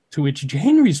To which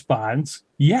Jane responds,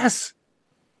 yes,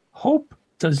 hope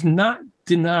does not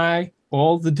deny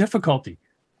all the difficulty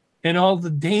and all the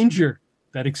danger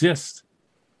that exists,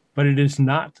 but it is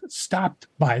not stopped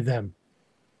by them.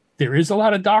 There is a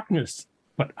lot of darkness,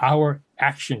 but our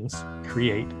actions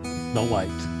create the light.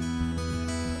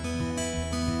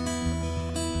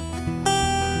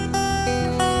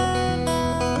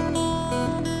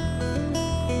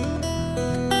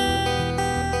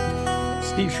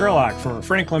 Steve Sherlock for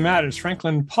Franklin Matters,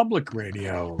 Franklin Public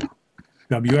Radio,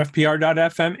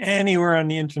 WFPR.FM, anywhere on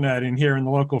the internet, and here in the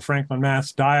local Franklin,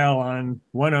 Mass dial on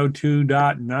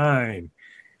 102.9.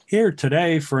 Here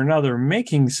today for another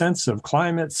Making Sense of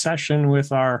Climate session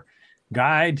with our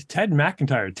guide, Ted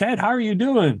McIntyre. Ted, how are you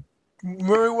doing?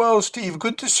 Very well, Steve.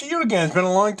 Good to see you again. It's been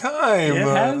a long time. It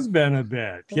has been a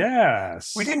bit,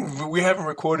 yes. We haven't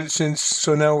recorded since,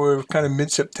 so now we're kind of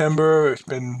mid-September. It's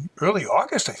been early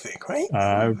August, I think, right?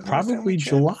 Probably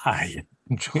July.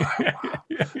 July.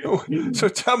 Wow. So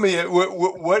tell me,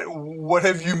 what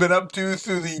have you been up to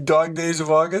through the dog days of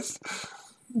August?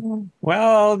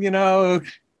 Well,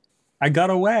 I got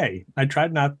away. I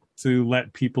tried not to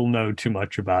let people know too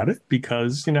much about it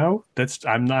because, I'm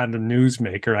not a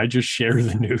newsmaker. I just share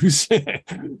the news.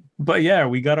 But yeah,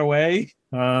 we got away.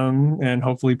 And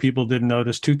hopefully people didn't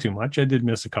notice too much. I did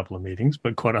miss a couple of meetings,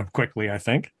 but caught up quickly, I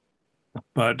think.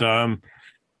 But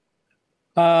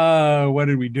what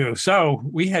did we do? So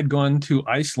we had gone to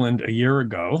Iceland a year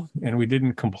ago and we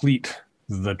didn't complete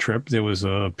the trip. There was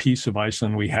a piece of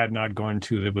Iceland we had not gone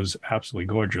to that was absolutely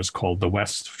gorgeous called the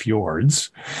West Fjords.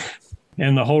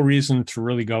 And the whole reason to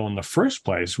really go in the first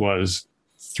place was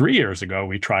 3 years ago,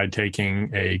 we tried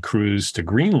taking a cruise to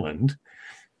Greenland.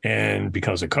 And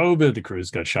because of COVID, the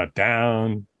cruise got shut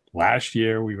down. Last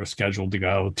year, we were scheduled to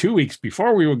go 2 weeks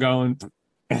before we were going.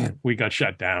 We got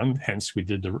shut down. Hence, we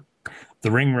did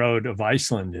the Ring Road of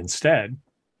Iceland instead.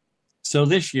 So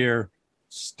this year,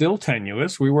 still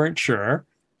tenuous. We weren't sure.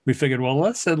 We figured, well,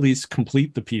 let's at least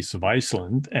complete the piece of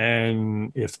Iceland.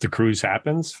 And if the cruise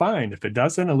happens, fine. If it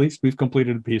doesn't, at least we've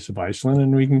completed a piece of Iceland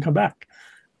and we can come back.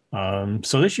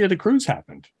 So this year, the cruise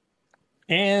happened.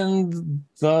 And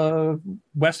the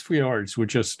West Fjords were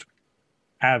just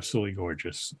absolutely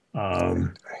gorgeous.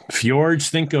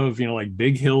 Fjords, think of, like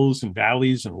big hills and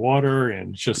valleys and water,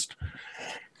 and just,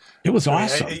 it was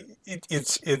awesome.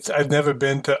 I've never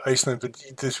been to Iceland, but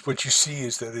what you see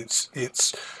is that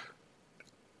it's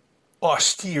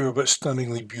austere but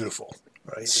stunningly beautiful,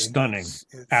 right? Stunning,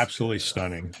 absolutely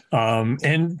stunning,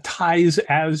 and ties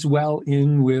as well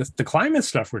in with the climate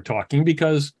stuff we're talking,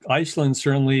 because Iceland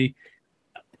certainly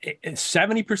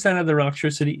 70% of their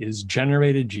electricity is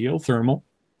generated geothermal,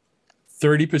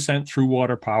 30% through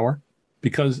water power.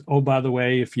 Because, oh, by the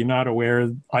way, if you're not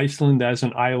aware, Iceland as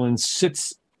an island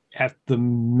sits at the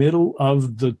middle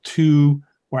of the two,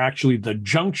 or actually the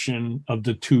junction of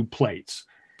the two plates,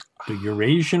 the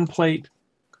Eurasian plate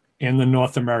and the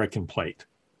North American plate.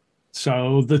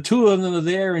 So the two of them are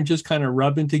there and just kind of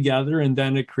rubbing together, and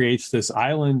then it creates this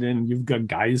island, and you've got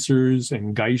geysers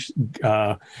and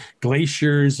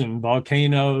glaciers and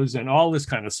volcanoes and all this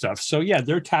kind of stuff. So yeah,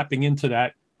 they're tapping into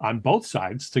that on both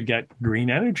sides to get green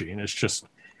energy, and it's just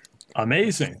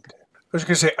amazing. I was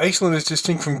going to say Iceland is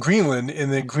distinct from Greenland,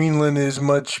 in that Greenland is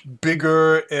much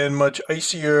bigger and much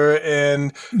icier,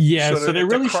 and so they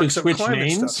really should switch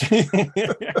names.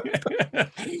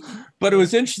 But it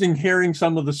was interesting hearing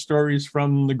some of the stories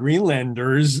from the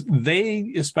Greenlanders.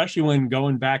 They, especially when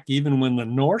going back, even when the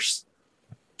Norse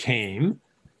came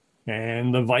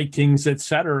and the Vikings,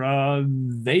 etc.,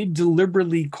 they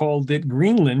deliberately called it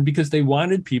Greenland because they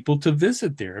wanted people to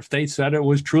visit there. If they said it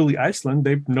was truly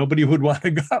Iceland, nobody would want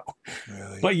to go.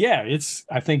 Really? But yeah, it's,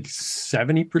 I think,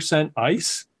 70%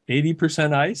 ice,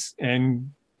 80% ice,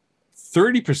 and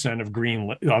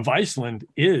 30% of Iceland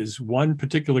is one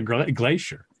particular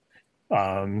glacier.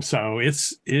 So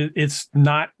it's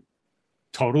not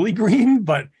totally green,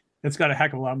 but it's got a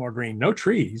heck of a lot more green. No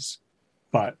trees,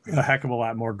 but a heck of a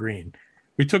lot more green.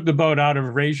 We took the boat out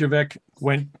of Reykjavik,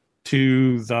 went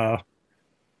to the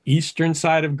eastern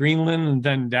side of Greenland, and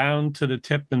then down to the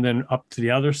tip, and then up to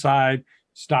the other side,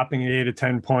 stopping at 8 or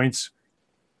 10 points.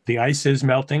 The ice is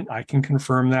melting. I can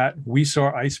confirm that. We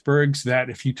saw icebergs that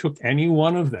if you took any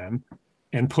one of them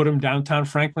and put them downtown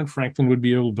Franklin, Franklin would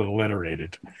be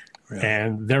obliterated. Really?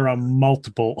 And there are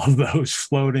multiple of those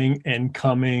floating and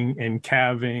coming and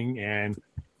calving, and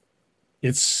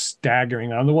it's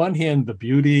staggering. On the one hand, the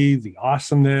beauty, the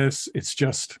awesomeness, it's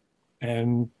just,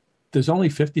 and there's only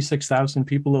 56,000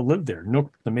 people that live there. Nuuk,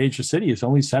 the major city, is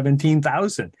only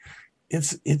 17,000.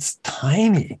 It's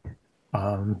tiny.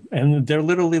 And they're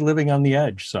literally living on the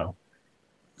edge. So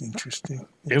Interesting.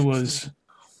 It was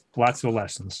lots of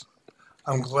lessons.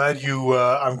 I'm glad you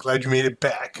made it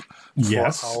back for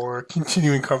Yes. our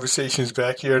continuing conversations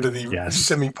back here to the Yes.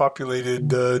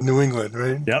 semi-populated New England,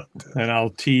 right? Yep. And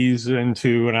I'll tease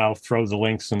into, and I'll throw the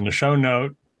links in the show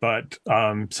note. But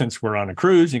since we're on a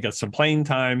cruise, you got some plane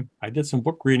time, I did some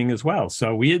book reading as well.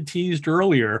 So we had teased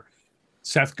earlier,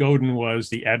 Seth Godin was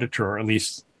the editor, or at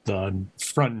least the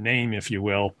front name, if you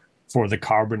will, for the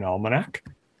Carbon Almanac,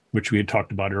 which we had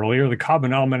talked about earlier. The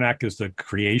Carbon Almanac is the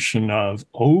creation of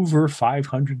over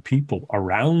 500 people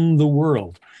around the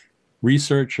world,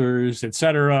 researchers,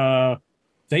 etc.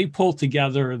 They pull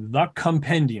together the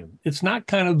compendium. It's not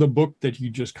kind of the book that you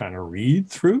just kind of read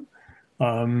through.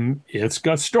 It's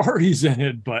got stories in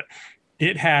it, but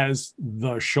it has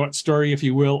the short story, if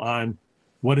you will, on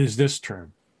what is this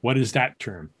term? What is that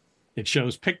term? It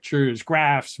shows pictures,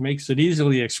 graphs, makes it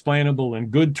easily explainable in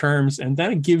good terms, and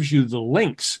then it gives you the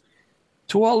links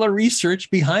to all the research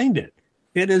behind it.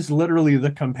 It is literally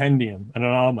the compendium and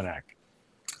an almanac.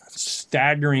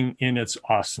 Staggering in its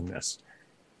awesomeness.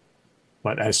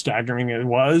 But as staggering it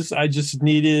was, I just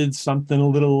needed something a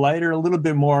little lighter, a little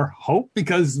bit more hope,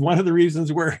 because one of the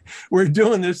reasons we're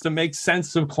doing this to make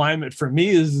sense of climate for me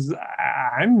is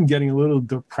I'm getting a little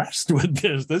depressed with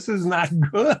this. This is not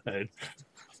good.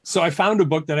 So I found a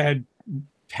book that I had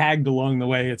tagged along the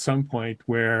way at some point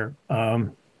where,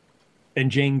 and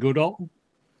Jane Goodall,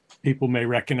 people may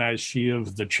recognize She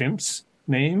of the Chimps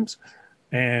names,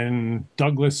 and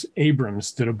Douglas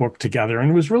Abrams did a book together, and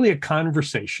it was really a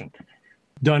conversation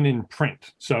done in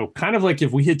print. So kind of like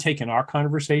if we had taken our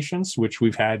conversations, which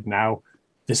we've had now,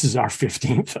 this is our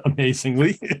 15th,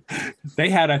 amazingly. They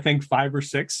had, I think, 5 or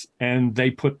 6, and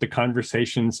they put the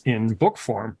conversations in book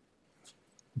form.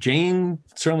 Jane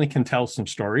certainly can tell some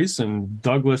stories, and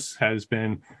Douglas has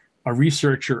been a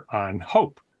researcher on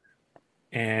hope.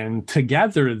 And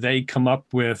together they come up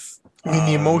with... I mean,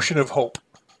 the emotion of hope.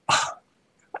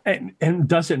 And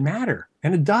does it matter?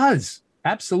 And it does.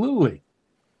 Absolutely.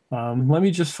 Let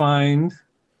me just find,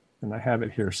 and I have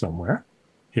it here somewhere.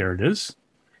 Here it is.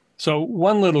 So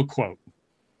one little quote.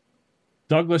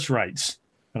 Douglas writes,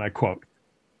 and I quote,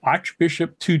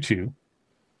 Archbishop Tutu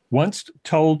once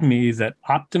told me that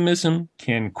optimism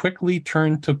can quickly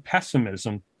turn to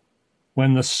pessimism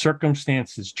when the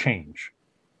circumstances change.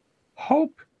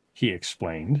 Hope, he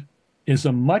explained, is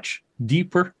a much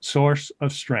deeper source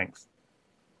of strength,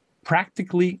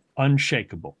 practically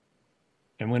unshakable.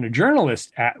 And when a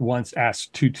journalist once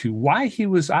asked Tutu why he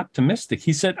was optimistic,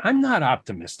 he said, I'm not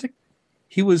optimistic.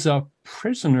 He was a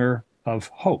prisoner of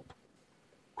hope.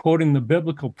 Quoting the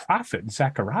biblical prophet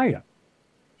Zechariah,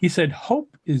 he said,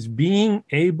 hope is being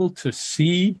able to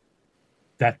see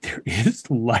that there is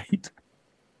light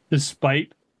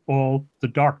despite all the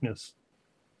darkness.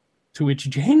 To which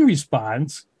Jane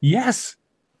responds, yes,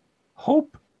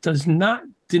 hope does not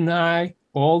deny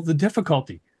all the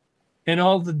difficulty and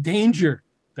all the danger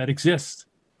that exists,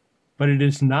 but it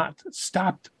is not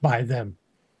stopped by them.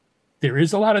 There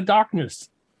is a lot of darkness,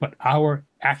 but our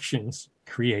actions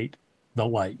create the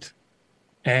light.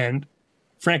 And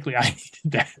frankly, I needed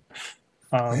that.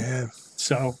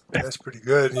 So that's pretty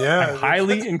good. Yeah. I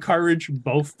highly encourage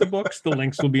both the books. The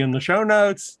links will be in the show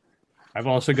notes. I've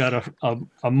also got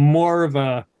a more of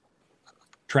a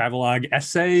travelogue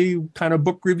essay kind of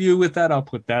book review with that. I'll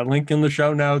put that link in the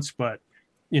show notes, but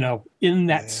in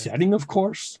that setting, of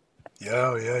course.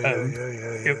 Yeah.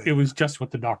 It was just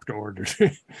what the doctor ordered.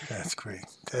 That's great.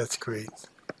 That's great.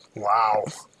 Wow.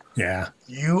 Yeah.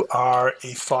 You are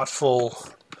a thoughtful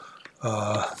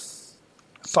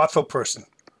person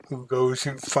who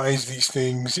finds these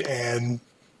things and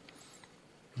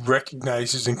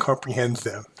recognizes and comprehends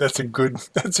them. That's a good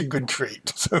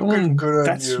trait. So good on you.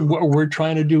 That's what we're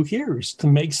trying to do here, is to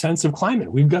make sense of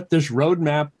climate. We've got this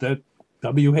roadmap that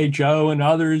WHO and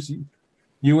others,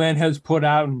 UN has put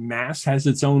out, and MASS has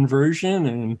its own version,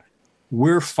 and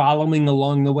we're following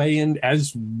along the way. And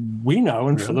as we know,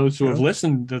 and for those who have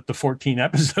listened to the 14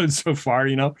 episodes so far,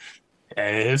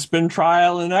 it's been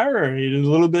trial and error. A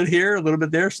little bit here, a little bit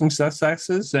there, some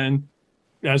successes. And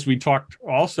as we talked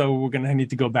also, we're going to need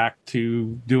to go back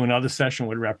to do another session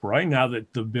with Rep. Roy now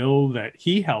that the bill that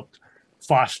he helped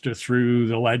foster through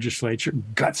the legislature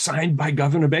got signed by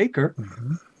Governor Baker.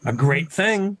 Mm-hmm. A great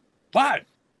thing, but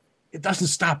it doesn't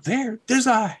stop there. There's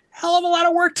a hell of a lot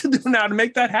of work to do now to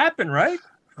make that happen, right?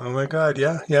 Oh my God,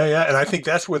 yeah. And I think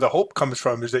that's where the hope comes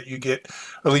from, is that you get,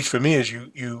 at least for me, is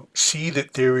you see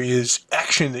that there is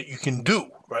action that you can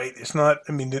do, right? It's not,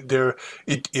 I mean,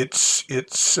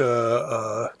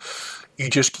 you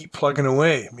just keep plugging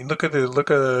away. I mean, look at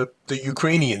the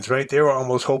Ukrainians, right? They were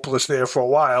almost hopeless there for a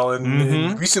while,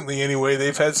 and recently, anyway,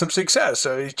 they've had some success.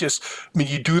 So it's just, I mean,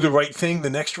 you do the right thing, the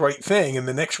next right thing, and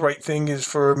the next right thing is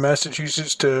for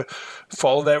Massachusetts to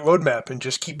follow that roadmap and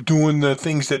just keep doing the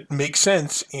things that make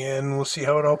sense, and we'll see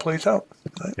how it all plays out.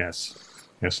 Right?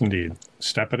 Yes, indeed.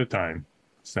 Step at a time.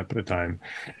 Step at a time.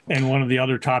 And one of the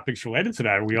other topics related to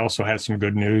that, we also had some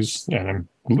good news, and I'm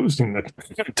losing the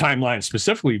timeline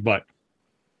specifically, but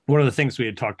one of the things we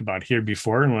had talked about here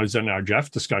before and was in our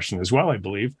Jeff discussion as well, I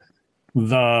believe,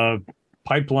 the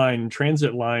pipeline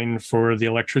transit line for the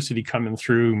electricity coming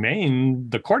through Maine,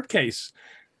 the court case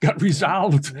got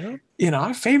resolved in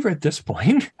our favor at this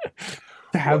point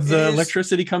to have the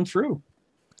electricity come through.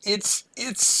 It's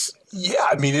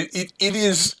I mean, it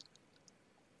is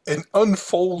an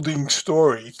unfolding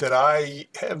story that I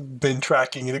have been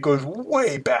tracking, and it goes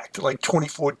way back to like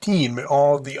 2014, with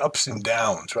all the ups and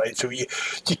downs, right? So you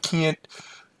can't,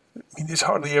 I mean, there's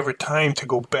hardly ever time to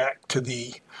go back to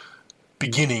the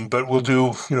beginning, but we'll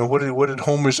do, what did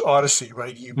Homer's Odyssey,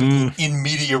 right? You begin in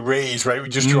media res, right? We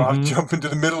just jump into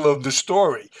the middle of the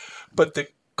story. But the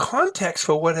context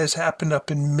for what has happened up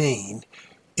in Maine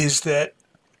is that,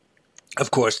 of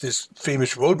course, this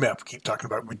famous roadmap we keep talking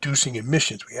about, reducing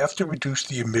emissions. We have to reduce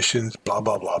the emissions, blah,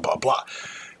 blah, blah, blah, blah.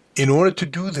 In order to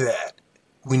do that,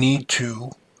 we need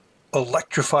to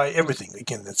electrify everything.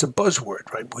 Again, that's a buzzword,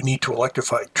 right? We need to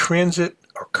electrify transit,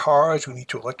 our cars. We need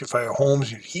to electrify our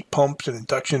homes, heat pumps and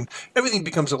induction. Everything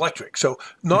becomes electric. So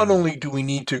not only do we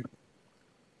need to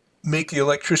make the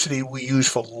electricity we use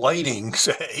for lighting,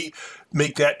 say,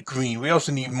 make that green. We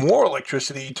also need more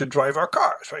electricity to drive our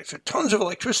cars, right? So tons of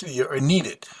electricity are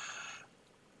needed.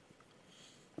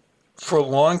 For a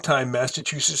long time,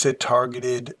 Massachusetts had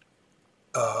targeted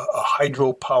a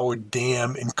hydro-powered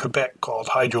dam in Quebec called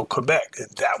Hydro-Quebec. And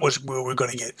that was where we're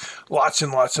going to get lots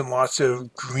and lots and lots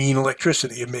of green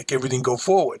electricity and make everything go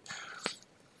forward.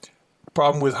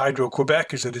 Problem with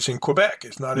Hydro-Quebec is that it's in Quebec.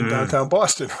 It's not in downtown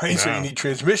Boston, right? No. So you need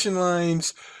transmission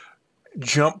lines.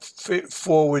 Jump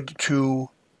forward to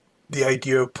the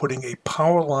idea of putting a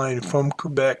power line from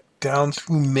Quebec down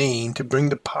through Maine to bring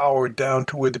the power down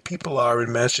to where the people are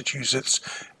in Massachusetts,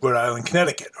 Rhode Island,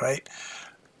 Connecticut, right?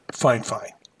 Fine.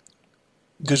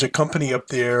 There's a company up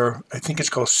there, I think it's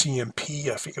called CMP.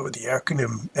 I forget what the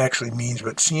acronym actually means,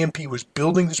 but CMP was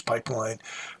building this pipeline,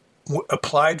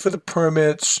 applied for the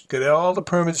permits, got all the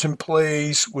permits in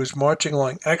place, was marching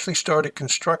along, actually started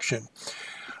construction.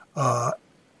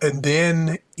 And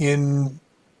then in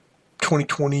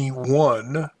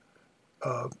 2021,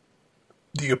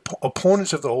 the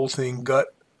opponents of the whole thing got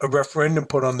a referendum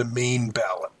put on the Maine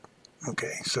ballot.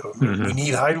 Okay, so we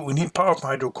need power from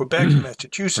Hydro-Quebec,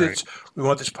 Massachusetts. Right. We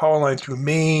want this power line through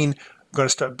Maine. We're going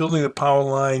to start building the power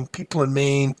line. People in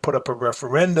Maine put up a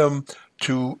referendum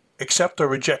to accept or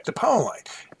reject the power line.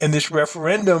 And this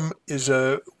referendum is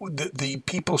the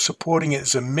people supporting it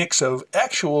is a mix of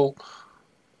actual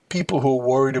people who are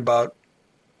worried about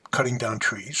cutting down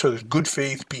trees. So there's good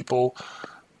faith people,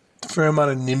 a fair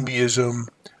amount of NIMBYism,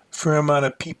 a fair amount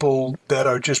of people that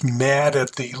are just mad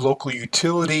at the local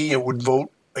utility and would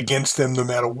vote against them no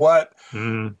matter what.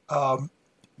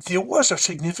 There was a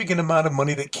significant amount of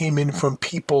money that came in from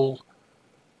people,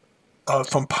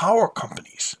 from power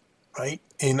companies, right?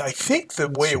 And I think the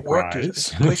way it worked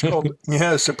is a place called,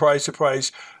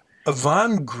 surprise,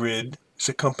 Avangrid is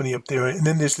a company up there, and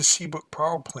then there's the Seabrook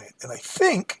Power Plant. And I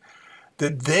think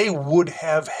that they would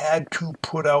have had to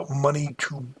put out money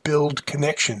to build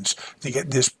connections to get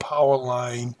this power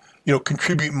line,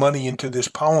 contribute money into this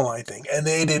power line thing. And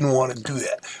they didn't want to do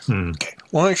that. Okay.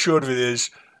 Long and short of it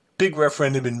is, big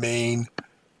referendum in Maine.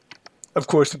 Of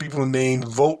course, the people in Maine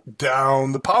vote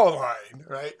down the power line,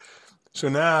 right? So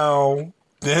now,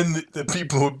 then the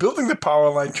people who are building the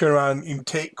power line turn around and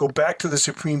go back to the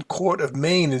Supreme Court of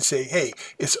Maine and say, hey,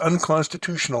 it's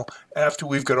unconstitutional after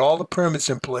we've got all the permits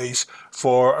in place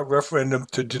for a referendum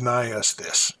to deny us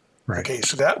this. Right. Okay,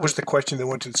 so that was the question that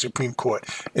went to the Supreme Court.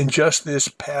 And just this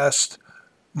past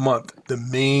month, the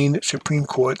Maine Supreme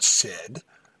Court said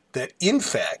that, in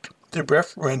fact, the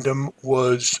referendum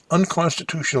was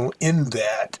unconstitutional in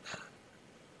that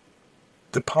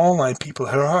the power line people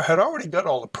had already got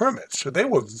all the permits, so they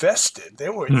were vested. They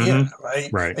were in,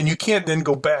 right? And you can't then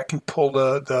go back and pull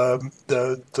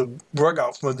the rug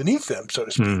out from underneath them, so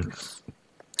to speak.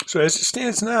 So as it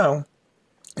stands now,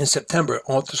 in September,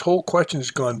 this whole question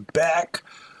has gone back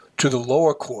to the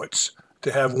lower courts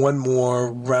to have one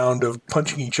more round of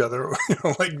punching each other,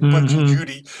 like Punch and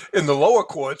Judy in the lower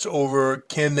courts over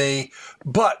can they.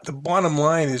 But the bottom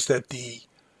line is that the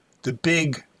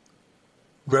big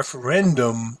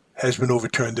referendum has been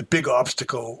overturned. The big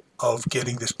obstacle of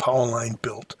getting this power line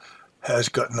built has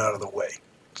gotten out of the way,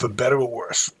 for better or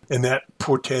worse. And that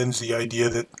portends the idea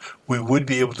that we would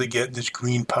be able to get this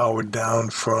green power down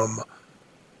from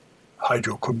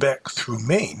Hydro-Quebec through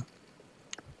Maine.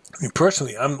 I mean,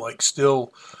 personally, I'm like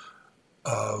still,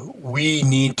 we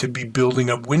need to be building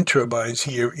up wind turbines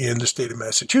here in the state of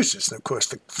Massachusetts. And of course,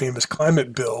 the famous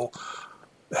climate bill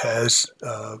has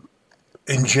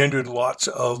engendered lots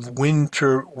of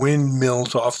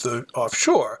windmills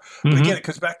offshore. But again, it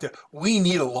comes back to we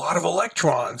need a lot of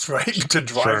electrons, right, to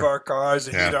drive our cars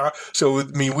and heat our. So I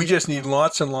mean, we just need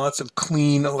lots and lots of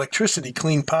clean electricity,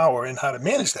 clean power, and how to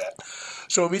manage that.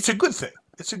 So it's a good thing.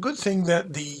 It's a good thing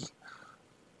that the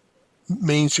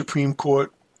Maine Supreme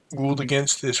Court ruled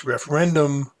against this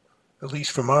referendum, at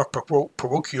least from our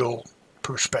parochial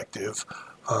perspective,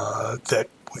 that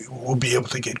we will be able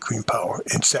to get green power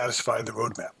and satisfy the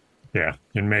roadmap. Yeah,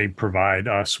 it may provide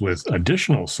us with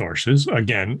additional sources.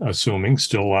 Again, assuming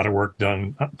still a lot of work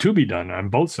done to be done on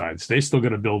both sides. They still got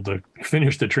to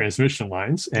finish the transmission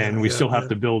lines, and we still have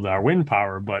to build our wind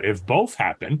power. But if both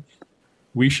happen,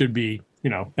 we should be,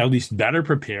 at least better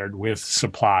prepared with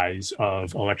supplies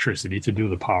of electricity to do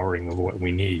the powering of what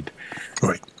we need.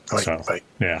 Right.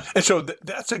 Yeah. And so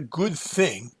that's a good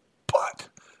thing, but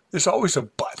there's always a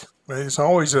but. Right? There's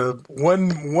always a one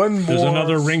more. There's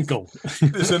another wrinkle.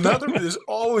 There's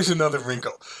always another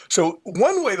wrinkle. So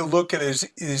one way to look at it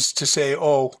is to say,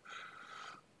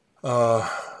 the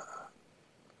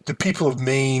people of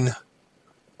Maine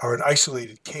are an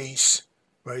isolated case,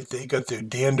 right? They got their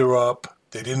dander up.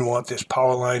 They didn't want this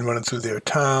power line running through their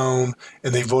town,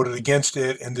 and they voted against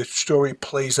it, and the story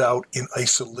plays out in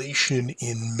isolation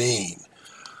in Maine.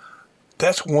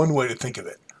 That's one way to think of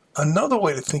it. Another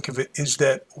way to think of it is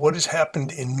that what has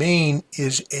happened in Maine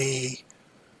is a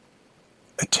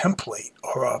template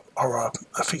or a I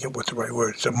forget what the right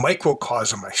word is, a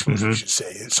microcosm, I suppose we should say.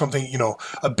 It's something,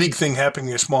 a big thing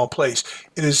happening in a small place.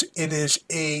 It is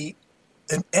an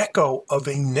echo of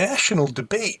a national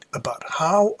debate about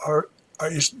how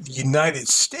is the United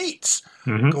States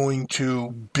going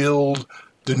to build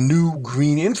the new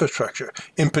green infrastructure.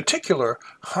 In particular,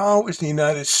 how is the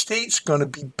United States going to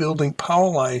be building power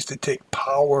lines to take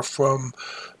power from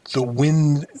the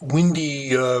windy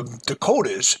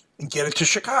Dakotas and get it to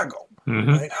Chicago?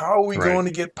 Right? How are we going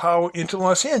to get power into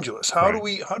Los Angeles? How do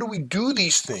we do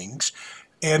these things?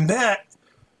 And that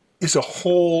is a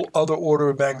whole other order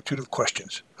of magnitude of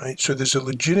questions. Right? So there's a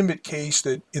legitimate case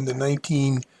that in the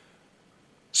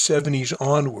 1970s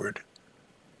onward,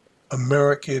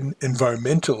 American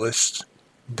environmentalists,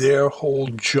 their whole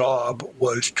job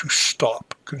was to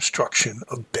stop construction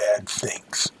of bad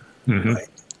things. Right?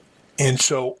 And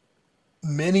so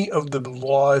many of the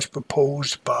laws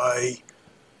proposed by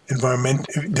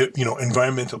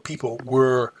environmental people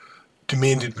were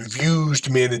demanded reviews,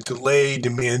 demanded delay,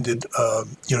 demanded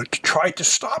to try to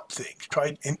stop things.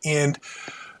 And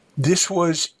this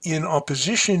was in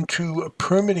opposition to a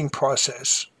permitting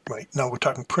process. Right now, we're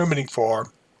talking permitting for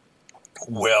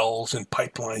wells and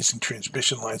pipelines and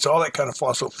transmission lines, all that kind of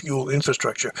fossil fuel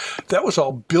infrastructure. That was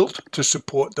all built to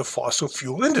support the fossil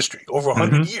fuel industry over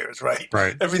 100 years, right?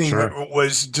 Everything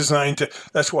was designed to.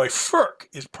 That's why FERC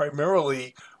is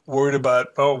primarily worried about,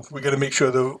 we got to make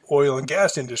sure the oil and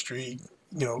gas industry,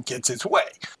 gets its way.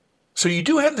 So you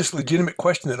do have this legitimate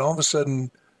question that all of a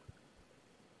sudden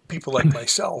people like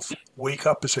myself wake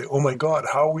up and say, oh my God,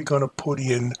 how are we going to put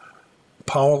in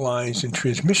power lines and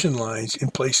transmission lines in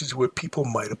places where people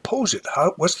might oppose it?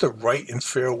 What's the right and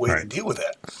fair way to deal with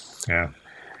that? Yeah.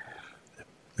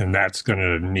 And that's going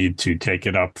to need to take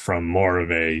it up from more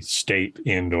of a state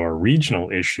and or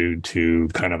regional issue to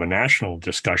kind of a national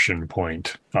discussion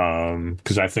point.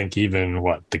 Because I think even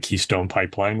the Keystone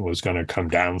Pipeline was going to come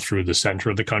down through the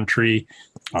center of the country.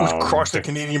 Across the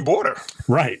Canadian border.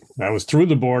 Right. That was through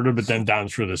the border, but then down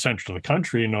through the center of the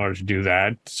country. In order to do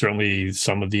that, certainly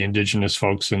some of the indigenous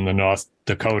folks in the North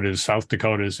Dakotas, South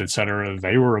Dakotas, et cetera,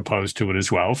 they were opposed to it as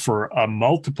well for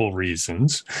multiple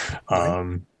reasons.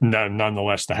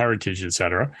 Nonetheless, the heritage, et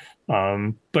cetera.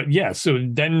 But yeah, so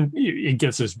then it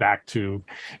gets us back to,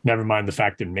 never mind the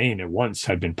fact that Maine at once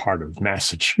had been part of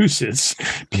Massachusetts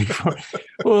before.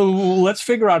 Well, let's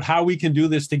figure out how we can do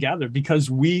this together, because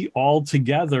we all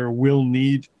together will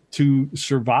need to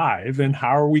survive. And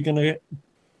how are we going to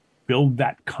build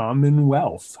that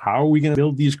commonwealth? How are we going to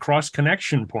build these cross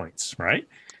connection points, right?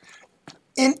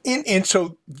 And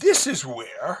so this is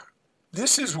where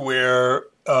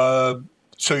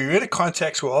so you're in a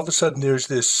context where all of a sudden there's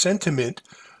this sentiment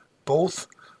both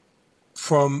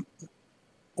from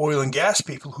oil and gas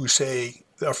people who say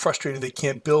are frustrated they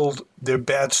can't build their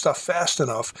bad stuff fast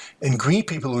enough, and green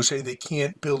people who say they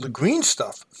can't build the green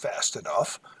stuff fast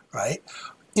enough, right?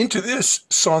 Into this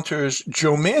saunters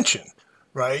Joe Manchin,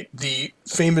 right? The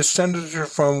famous senator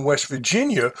from West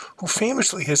Virginia who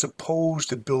famously has opposed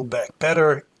the Build Back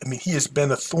Better. I mean, he has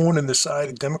been a thorn in the side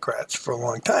of Democrats for a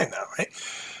long time now, right?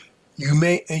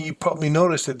 You probably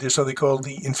noticed that there's something called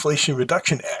the Inflation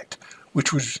Reduction Act,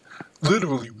 which was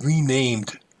literally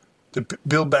renamed. The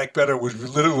Build Back Better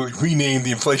was literally renamed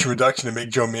the Inflation Reduction to make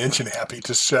Joe Manchin happy,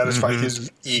 to satisfy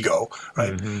his ego,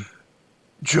 right?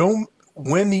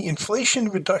 When the Inflation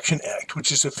Reduction Act,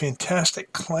 which is a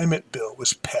fantastic climate bill,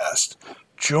 was passed,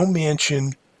 Joe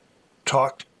Manchin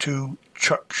talked to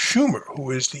Chuck Schumer,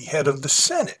 who is the head of the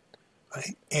Senate,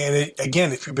 right? And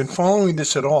again, if you've been following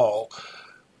this at all,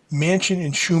 Manchin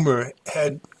and Schumer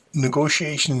had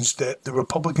negotiations that the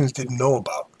Republicans didn't know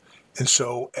about. And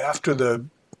so after the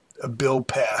bill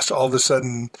passed, all of a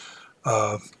sudden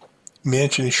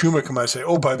Manchin and Schumer come out and say,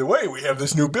 oh, by the way, we have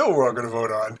this new bill we're all going to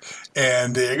vote on.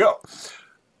 And there you go.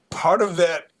 Part of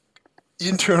that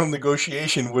internal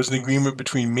negotiation was an agreement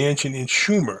between Manchin and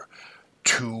Schumer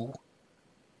to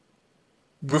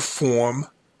reform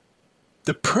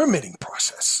the permitting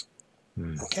process.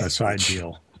 A side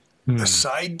deal. A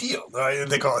side deal.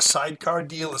 They call it a sidecar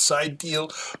deal, a side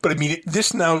deal. But I mean,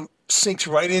 this now sinks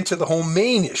right into the whole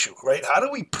main issue, right? How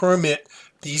do we permit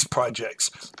these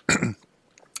projects?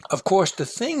 Of course, the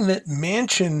thing that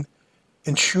Manchin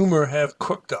and Schumer have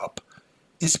cooked up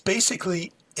is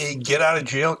basically a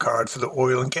get-out-of-jail card for the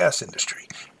oil and gas industry.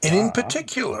 And in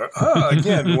particular,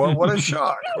 again, what a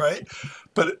shock, right?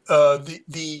 But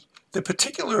the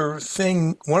particular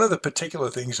thing, one of the particular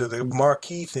things, or the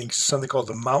marquee things, is something called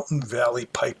the Mountain Valley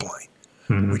Pipeline,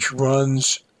 which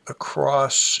runs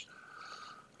across,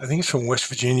 I think it's from West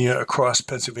Virginia, across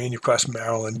Pennsylvania, across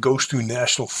Maryland, goes through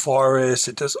national forests.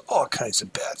 It does all kinds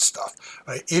of bad stuff.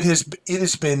 Right? It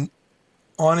has been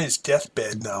on its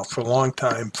deathbed now for a long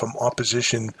time from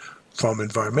opposition from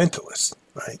environmentalists.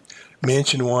 Right?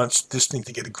 Manchin wants this thing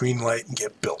to get a green light and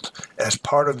get built as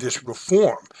part of this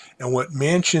reform. And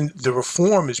the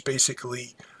reform is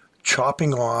basically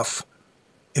chopping off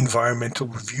environmental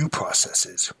review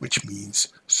processes, which means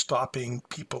stopping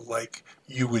people like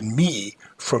you and me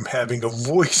from having a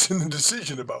voice in the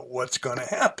decision about what's going to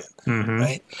happen,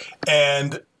 right?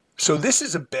 And so this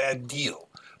is a bad deal,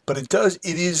 but it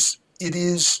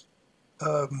is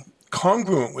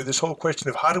congruent with this whole question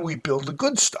of how do we build the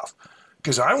good stuff?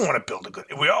 Because I want to build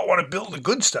we all want to build the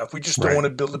good stuff. We just don't want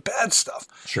to build the bad stuff.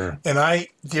 Sure. And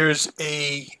there's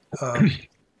a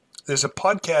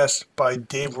podcast by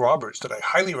Dave Roberts that I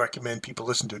highly recommend people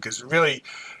listen to, because it's a really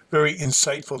very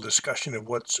insightful discussion of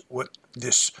what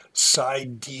this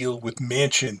side deal with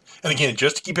Manchin. And again,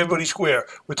 just to keep everybody square,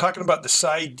 we're talking about the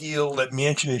side deal that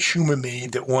Manchin and Schumer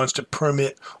made that wants to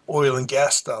permit oil and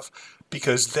gas stuff,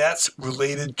 because that's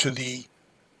related to the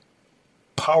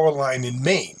power line in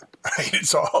Maine. Right,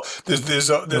 it's all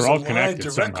there's a line,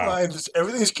 direct line.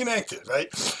 Everything's connected, right?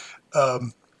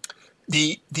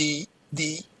 The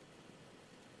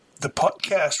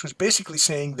podcast was basically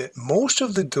saying that most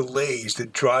of the delays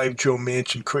that drive Joe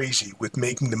Manchin crazy with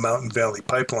making the Mountain Valley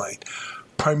Pipeline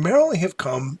primarily have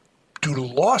come due to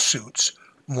lawsuits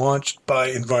launched by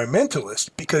environmentalists,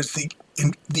 because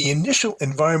the initial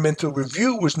environmental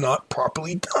review was not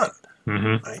properly done.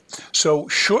 Right. So,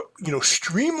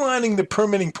 streamlining the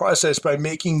permitting process by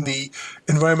making the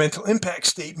environmental impact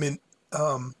statement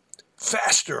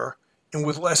faster and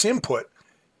with less input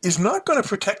is not going to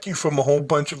protect you from a whole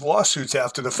bunch of lawsuits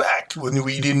after the fact when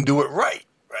we didn't do it right.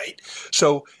 Right.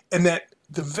 So, and that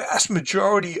the vast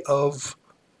majority of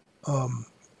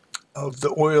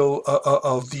the oil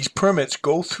of these permits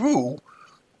go through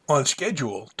on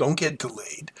schedule, don't get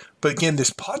delayed. But again,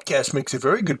 this podcast makes a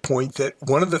very good point that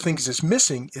one of the things that's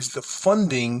missing is the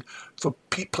funding for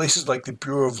places like the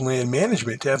Bureau of Land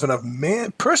Management to have enough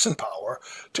person power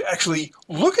to actually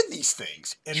look at these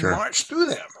things and march through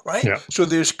them, right? Yeah. So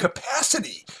there's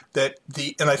capacity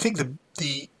and I think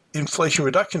the Inflation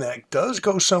Reduction Act does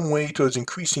go some way towards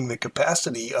increasing the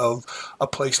capacity of a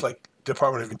place like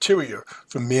Department of Interior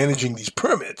for managing these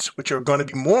permits, which are going to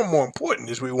be more and more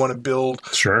important as we want to build,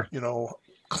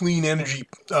 clean energy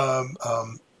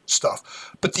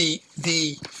stuff. But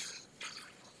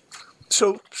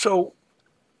so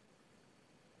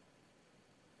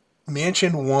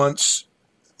Manchin wants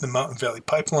the Mountain Valley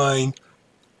Pipeline,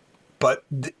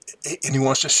 and he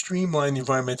wants to streamline the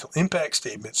environmental impact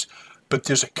statements. But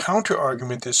there's a counter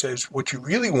argument that says what you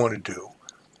really want to do,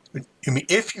 I mean,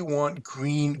 if you want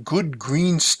good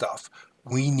green stuff,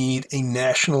 we need a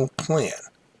national plan,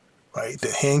 right?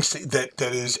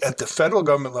 That is at the federal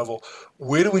government level.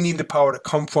 Where do we need the power to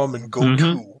come from and go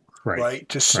to, right?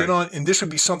 To sit on, and this would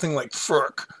be something like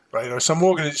FERC, right, or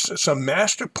some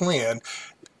master plan.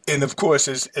 And of course,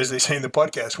 as they say in the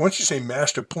podcast, once you say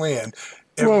master plan,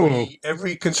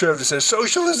 every conservative says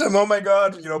socialism. Oh my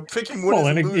God, picking winners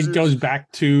and losers. It goes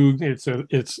back to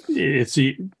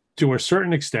to a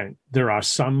certain extent, there are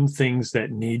some things that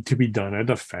need to be done at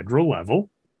a federal level,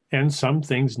 and some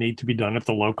things need to be done at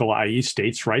the local, i.e.,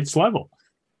 states' rights level.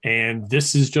 And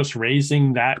this is just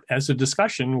raising that as a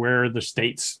discussion where the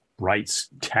states' rights,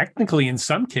 technically, in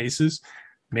some cases,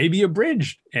 may be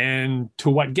abridged. And to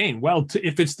what gain? Well,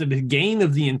 if it's the gain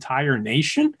of the entire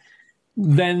nation,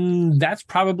 then that's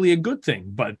probably a good thing.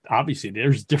 But obviously,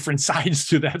 there's different sides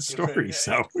to that story.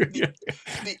 So,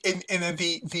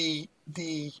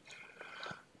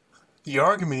 the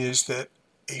argument is that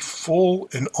a full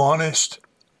and honest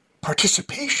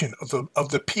participation of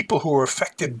the people who are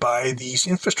affected by these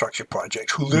infrastructure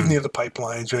projects, who live near the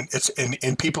pipelines,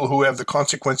 and people who have the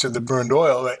consequence of the burned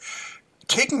oil, right?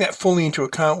 Taking that fully into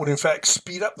account would in fact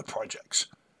speed up the projects,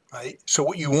 right? So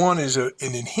what you want is an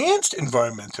enhanced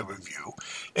environmental review,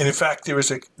 and in fact there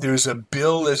is a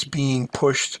bill that's being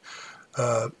pushed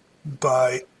by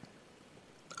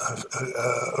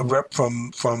a rep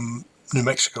from New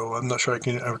Mexico. I'm not sure I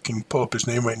can pull up his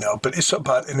name right now, but it's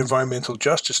about an environmental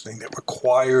justice thing that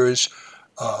requires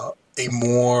a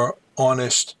more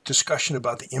honest discussion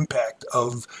about the impact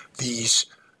of these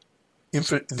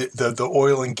the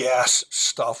oil and gas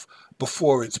stuff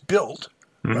before it's built,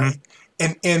 right?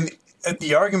 And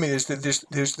the argument is that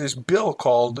there's this bill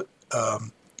called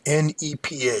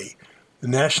NEPA, the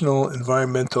National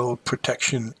Environmental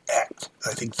Protection Act.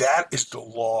 I think that is the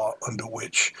law under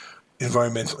which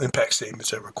environmental impact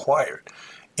statements are required.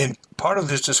 And part of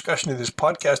this discussion in this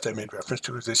podcast I made reference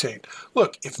to is they say,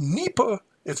 look, if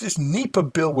this NEPA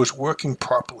bill was working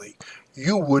properly,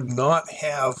 you would not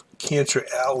have Cancer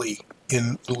Alley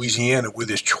in Louisiana where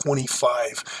there's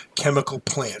 25 chemical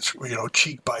plants,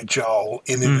 cheek by jowl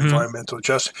in an environmental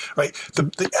justice, right?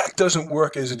 The act doesn't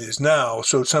work as it is now,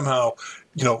 so somehow,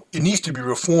 it needs to be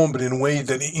reformed, but in a way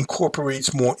that it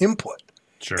incorporates more input.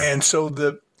 Sure. And so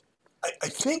I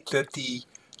think that the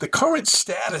current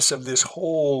status of this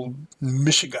whole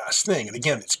Michigas thing, and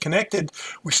again, it's connected.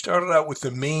 We started out with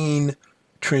the main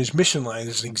transmission line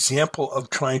as an example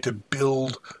of trying to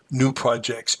build new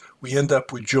projects. We end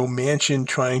up with Joe Manchin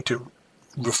trying to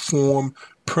reform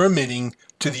permitting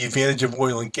to the advantage of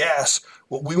oil and gas.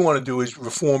 What we want to do is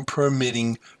reform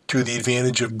permitting to the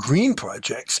advantage of green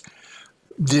projects.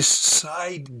 This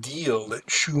side deal that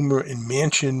Schumer and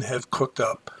Manchin have cooked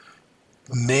up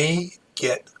may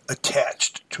get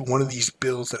attached to one of these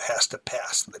bills that has to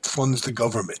pass, that funds the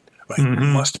government, right?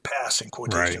 Must pass in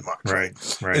quotation marks. Right.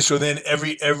 And so then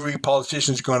every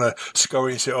politician is going to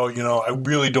scurry and say, I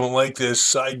really don't like this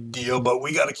side deal, but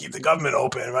we got to keep the government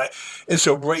open, right? And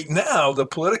so right now, the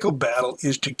political battle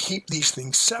is to keep these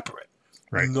things separate,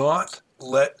 not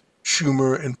let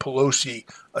Schumer and Pelosi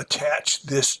attach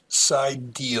this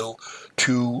side deal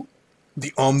to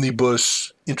the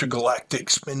omnibus intergalactic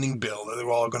spending bill that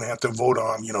they're all going to have to vote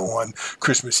on, on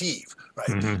Christmas Eve,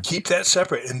 right? Keep that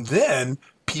separate. And then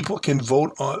people can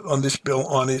vote on this bill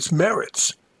on its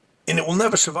merits. And it will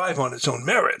never survive on its own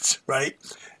merits, right?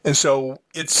 And so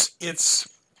it's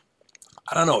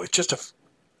I don't know, it's just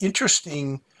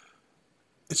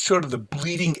it's sort of the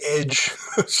bleeding edge,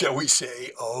 shall we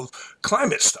say, of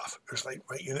climate stuff. It's like,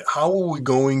 right, how are we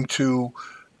going to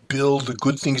build the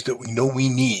good things that we know we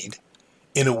need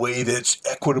in a way that's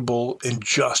equitable and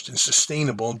just and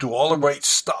sustainable, and do all the right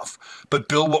stuff, but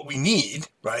build what we need,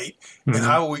 right? And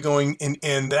how are we going?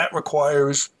 And that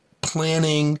requires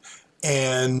planning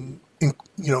and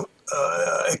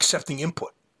accepting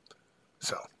input.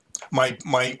 So my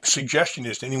suggestion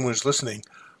is to anyone who's listening,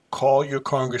 call your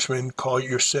congressman, call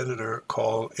your senator,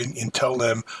 and tell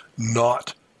them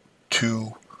not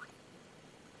to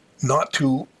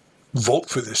vote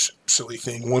for this silly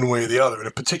thing one way or the other. And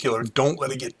in particular, don't let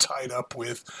it get tied up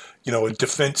with, a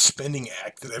defense spending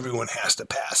act that everyone has to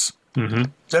pass. Does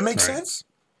that make sense?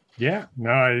 Yeah,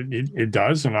 no, it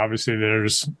does. And obviously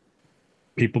there's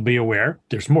people be aware.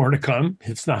 There's more to come.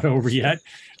 It's not over yet.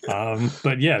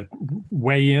 But yeah,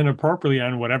 weigh in appropriately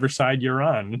on whatever side you're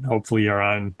on. Hopefully you're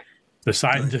on the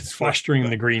side that's fostering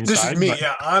the green side. This is me.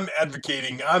 Yeah, I'm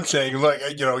advocating. I'm saying, look,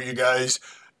 you guys,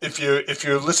 if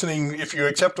you're listening, if you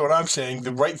accept what I'm saying,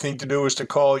 the right thing to do is to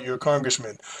call your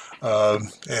congressman. But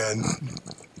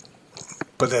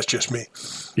that's just me.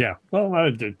 Yeah.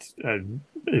 Well,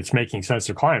 it's making sense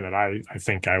of climate. I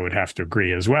think I would have to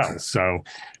agree as well. So,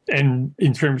 and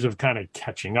in terms of kind of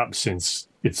catching up, since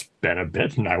it's been a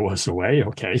bit and I was away.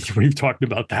 Okay. We've talked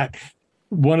about that.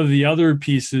 One of the other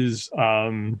pieces,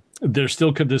 there's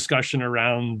still a discussion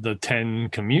around the 10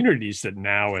 communities that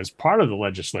now, as part of the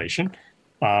legislation,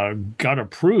 got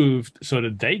approved so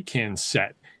that they can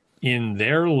set in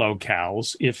their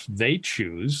locales, if they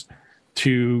choose,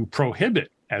 to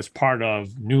prohibit, as part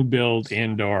of new build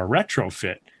and or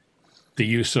retrofit, the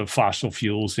use of fossil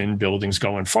fuels in buildings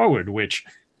going forward, which,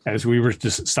 as we were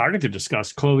just starting to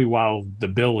discuss, clearly while the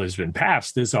bill has been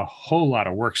passed, there's a whole lot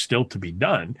of work still to be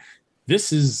done.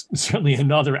 This is certainly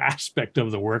another aspect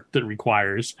of the work that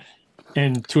requires,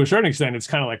 and to a certain extent, it's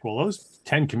kind of like, well, those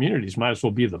 10 communities might as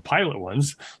well be the pilot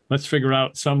ones. Let's figure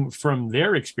out some from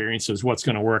their experiences, what's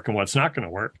going to work and what's not going to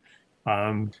work.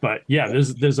 But yeah,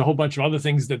 there's a whole bunch of other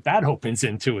things that opens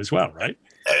into as well, right?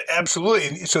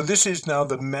 Absolutely. So this is now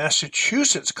the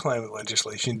Massachusetts climate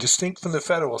legislation, distinct from the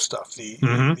federal stuff. The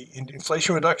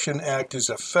Inflation Reduction Act is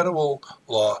a federal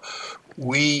law.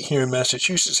 We here in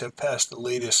Massachusetts have passed the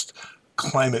latest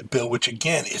climate bill, which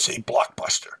again is a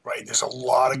blockbuster, right? There's a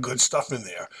lot of good stuff in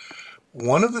there.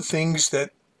 One of the things that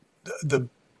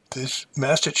this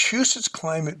Massachusetts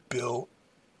climate bill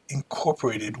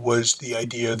incorporated was the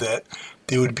idea that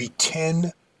there would be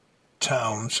 10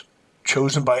 towns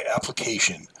chosen by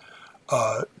application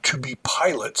to be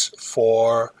pilots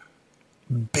for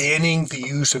banning the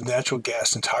use of natural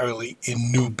gas entirely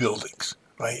in new buildings.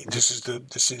 Right? This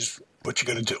is what you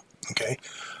got to do. Okay.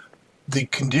 The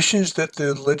conditions that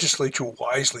the legislature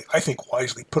wisely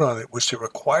put on it was to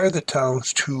require the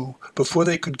towns to, before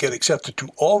they could get accepted, to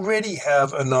already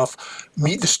have enough,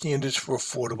 meet the standards for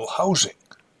affordable housing.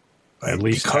 Right? At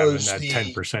least because having that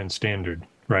 10% standard.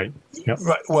 Right. Yep.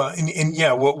 Right. Well, and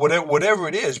yeah, whatever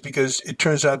it is, because it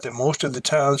turns out that most of the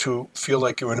towns who feel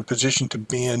like they're in a position to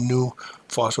ban new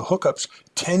fossil hookups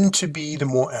tend to be the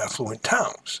more affluent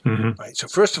towns. Mm-hmm. Right. So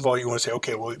first of all, you want to say,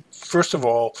 okay, well, first of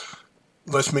all,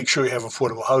 let's make sure you have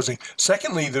affordable housing.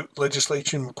 Secondly, the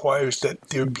legislation requires that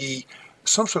there be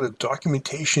some sort of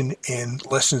documentation and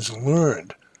lessons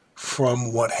learned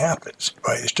from what happens,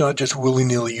 right? It's not just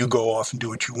willy-nilly you go off and do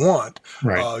what you want.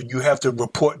 Right. You have to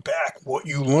report back what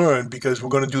you learned, because we're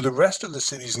going to do the rest of the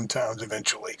cities and towns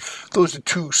eventually. Those are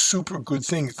two super good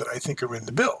things that I think are in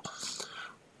the bill.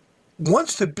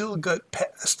 Once the bill got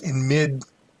passed in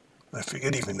I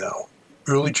forget even now,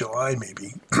 early July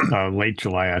maybe. Late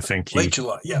July, I think. Late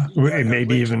July, yeah.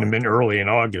 Maybe even a bit early in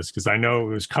August, because I know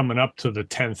it was coming up to the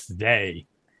 10th day.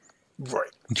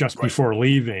 Right. Just before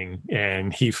leaving,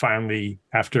 and he finally,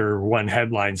 after one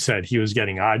headline said he was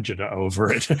getting agita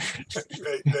over it,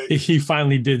 right. He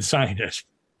finally did sign it.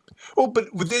 Well, but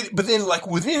then, like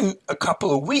within a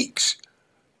couple of weeks,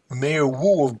 Mayor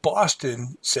Wu of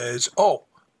Boston says, "Oh,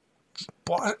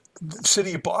 the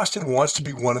city of Boston wants to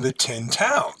be one of the 10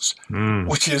 towns,"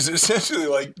 which is essentially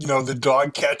like, the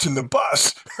dog catching the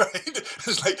bus, right?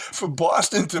 It's like for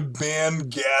Boston to ban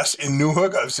gas in new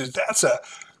hookups,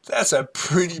 that's a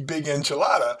pretty big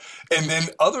enchilada. And then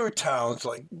other towns,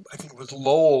 like I think it was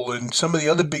Lowell and some of the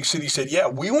other big cities, said, yeah,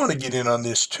 we want to get in on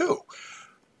this too.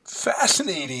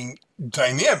 Fascinating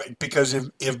dynamic, because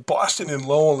if Boston and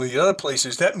Lowell and the other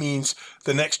places, that means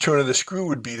the next turn of the screw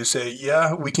would be to say,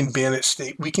 yeah, we can ban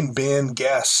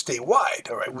gas statewide.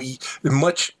 All right, a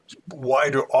much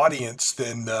wider audience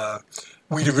than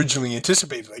we'd originally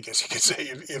anticipated, I guess you could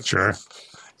say,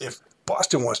 if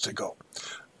Boston wants to go.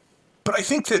 But I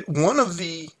think that one of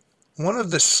the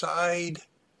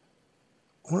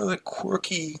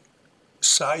quirky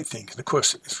side things, and of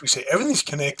course, if we say everything's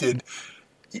connected,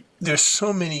 there's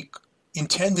so many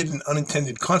intended and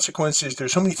unintended consequences.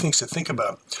 There's so many things to think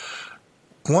about.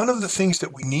 One of the things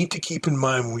that we need to keep in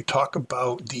mind when we talk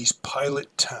about these pilot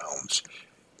towns,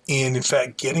 and in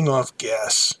fact getting off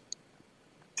gas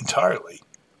entirely,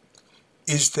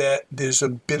 is that there's a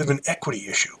bit of an equity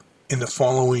issue in the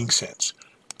following sense.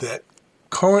 That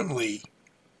currently,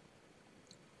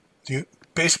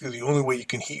 basically the only way you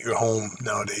can heat your home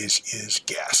nowadays is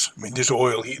gas. I mean, there's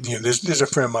oil, there's a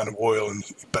fair amount of oil,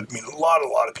 but I mean, a lot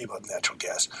of people have natural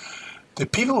gas. The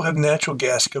people who have natural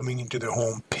gas coming into their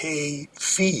home pay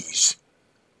fees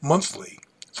monthly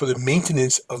for the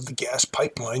maintenance of the gas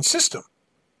pipeline system.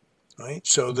 Right,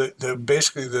 so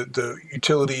basically the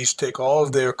utilities take all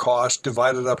of their costs,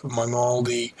 divide it up among all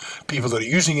the people that are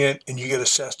using it, and you get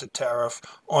assessed a tariff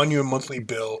on your monthly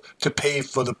bill to pay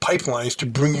for the pipelines to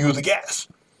bring you the gas.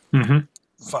 Mm-hmm.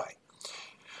 Fine.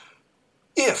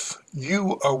 If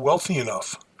you are wealthy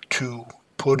enough to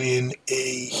put in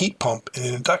a heat pump and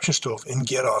an induction stove and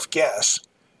get off gas,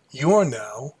 you are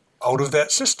now out of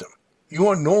that system. You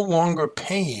are no longer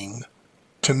paying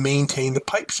to maintain the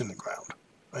pipes in the ground.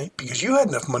 Right? Because you had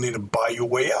enough money to buy your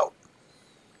way out.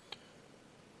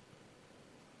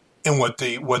 And what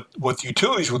the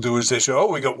utilities will do is they say,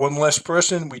 oh, we got one less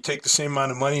person. We take the same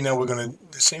amount of money. Now the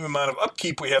same amount of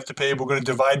upkeep we have to pay. We're going to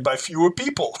divide by fewer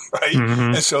people, right?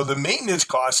 Mm-hmm. And so the maintenance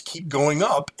costs keep going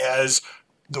up as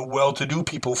the well-to-do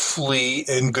people flee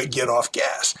and get off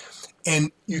gas.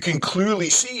 And you can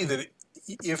clearly see that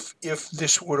if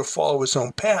this were to follow its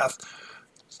own path,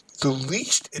 the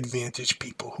least advantaged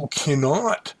people who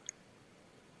cannot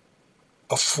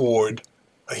afford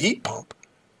a heat pump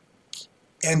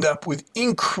end up with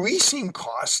increasing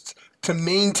costs to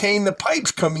maintain the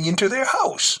pipes coming into their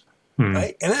house,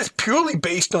 right? And that's purely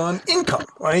based on income,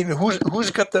 right? Who's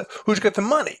got the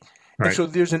money? Right. And so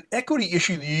there's an equity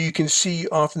issue that you can see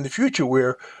off in the future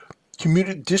where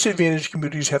disadvantaged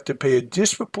communities have to pay a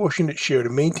disproportionate share to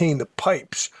maintain the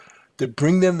pipes that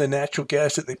bring them the natural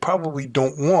gas that they probably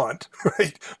don't want,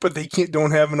 right? But they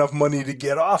don't have enough money to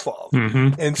get off of.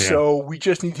 And so we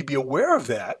just need to be aware of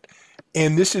that.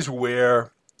 And this is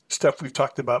where stuff we've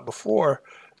talked about before,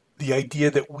 the idea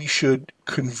that we should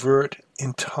convert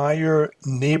entire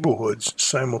neighborhoods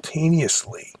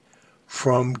simultaneously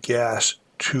from gas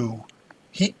to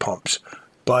heat pumps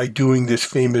by doing this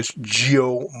famous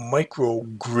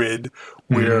geo-microgrid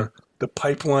where the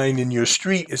pipeline in your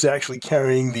street is actually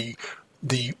carrying the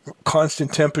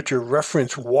constant temperature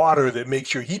reference water that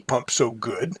makes your heat pump so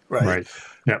good, right? Right.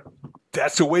 Yep.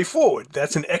 That's a way forward.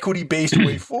 That's an equity-based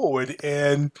way forward.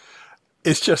 And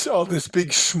it's just all this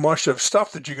big smush of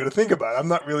stuff that you're going to think about. I'm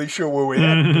not really sure where we're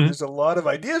at, but there's a lot of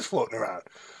ideas floating around.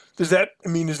 Does that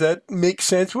make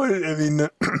sense?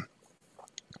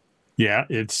 Yeah,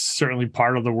 it's certainly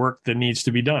part of the work that needs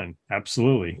to be done.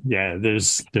 Absolutely. Yeah,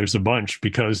 there's a bunch,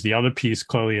 because the other piece,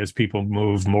 clearly, as people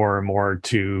move more and more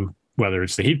to, whether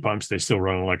it's the heat pumps, they still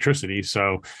run electricity.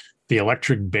 So the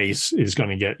electric base is going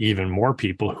to get even more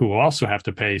people who also have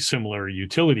to pay similar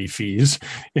utility fees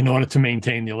in order to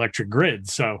maintain the electric grid.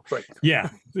 So, yeah,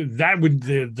 that would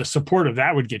the support of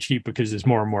that would get cheap because there's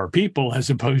more and more people, as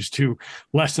opposed to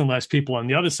less and less people on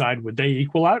the other side. Would they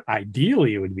equal out?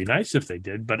 Ideally, it would be nice if they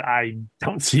did, but I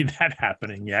don't see that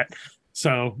happening yet.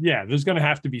 So, yeah, there's going to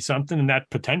have to be something, and that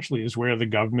potentially is where the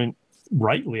government,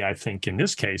 rightly, I think, in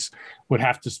this case, would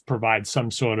have to provide some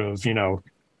sort of,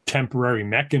 temporary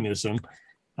mechanism,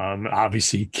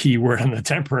 obviously keyword on the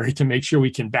temporary, to make sure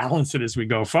we can balance it as we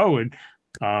go forward,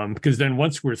 because then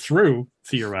once we're through,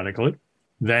 theoretically,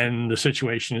 then the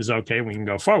situation is okay, we can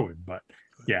go forward. But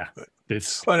yeah,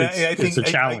 it's a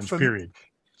challenge. Period.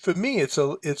 For me, it's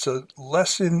a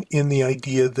lesson in the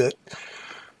idea that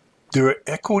there are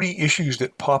equity issues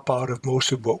that pop out of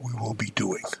most of what we will be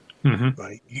doing.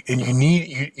 Right, and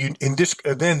this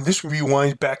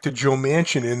rewinds back to Joe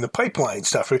Manchin and the pipeline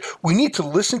stuff. Right? We need to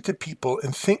listen to people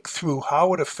and think through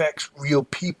how it affects real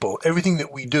people, everything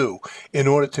that we do, in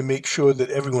order to make sure that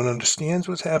everyone understands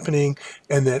what's happening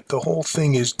and that the whole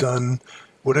thing is done.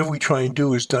 Whatever we try and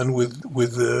do is done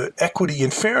with equity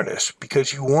and fairness,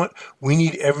 because we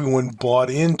need everyone bought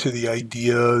into the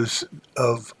ideas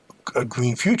of a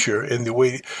green future, and the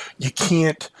way you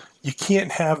can't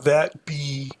have that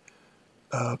be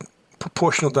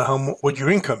proportional to what your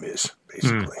income is,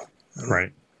 basically.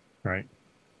 Right.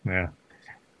 Yeah.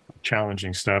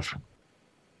 Challenging stuff.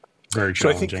 Very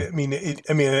challenging. So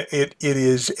it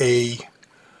is a.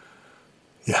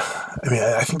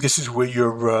 Yeah, I think this is where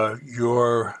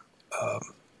your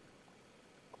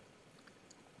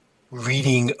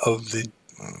reading of the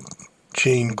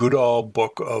Jane Goodall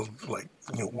book of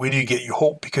where do you get your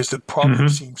hope, because the problem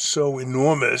seems so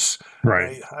enormous.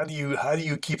 Right. How do you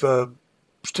keep a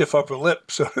stiff upper lip,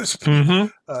 so to speak,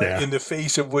 in the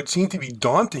face of what seem to be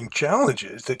daunting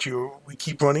challenges that we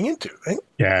keep running into, right?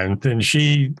 Yeah, and then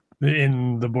she,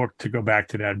 in the book, to go back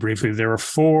to that briefly, there are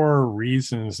 4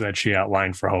 reasons that she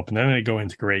outlined for hope, and then they go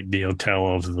into great detail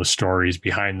of the stories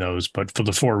behind those. But for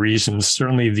the 4 reasons,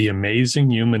 certainly the amazing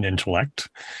human intellect,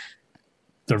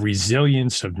 the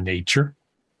resilience of nature,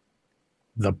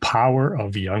 the power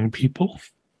of young people,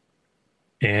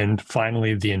 and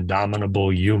finally, the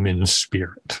indomitable human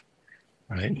spirit,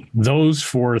 right? Those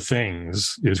 4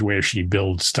 things is where she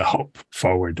builds to hope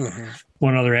forward.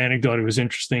 One other anecdote, it was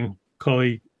interesting,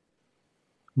 Chloe,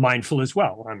 mindful as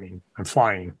well. I'm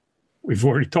flying. We've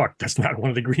already talked. That's not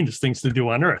one of the greenest things to do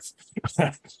on Earth.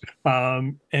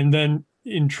 And then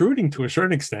intruding to a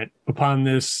certain extent upon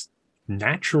this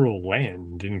natural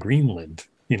land in Greenland,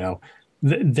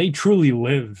 they truly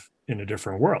live in a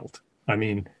different world.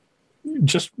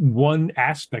 Just one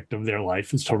aspect of their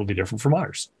life is totally different from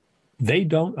ours. They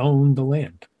don't own the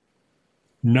land.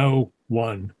 No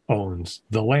one owns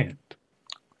the land.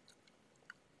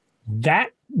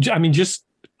 Just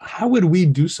how would we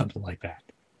do something like that?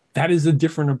 That is a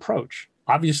different approach.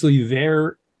 Obviously,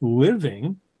 they're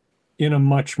living in a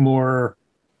much more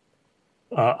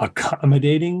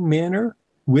accommodating manner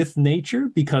with nature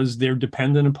because they're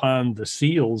dependent upon the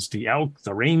seals, the elk,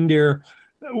 the reindeer,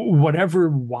 whatever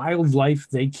wildlife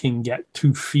they can get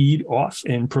to feed off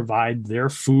and provide their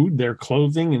food, their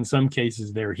clothing, in some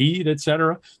cases their heat,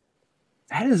 etc.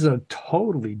 That is a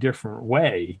totally different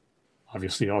way.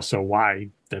 Obviously, also why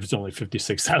there's only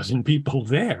 56,000 people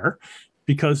there,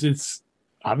 because it's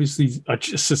obviously a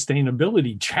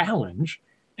sustainability challenge.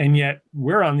 And yet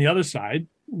we're on the other side.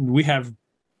 We have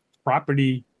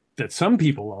property that some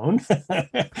people own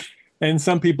and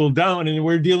some people don't. And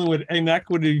we're dealing with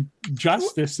inequity,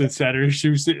 justice, et cetera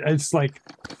issues. It's like,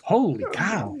 holy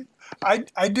cow.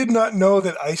 I did not know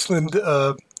that Iceland...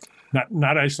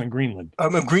 Not Iceland, Greenland.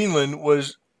 Greenland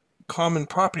was common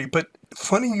property. But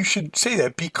funny you should say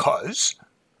that because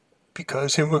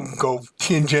and we'll go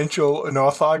tangential, an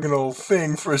orthogonal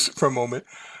thing for a moment.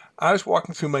 I was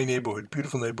walking through my neighborhood,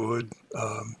 beautiful neighborhood,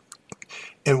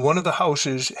 and one of the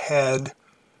houses had,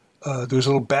 there was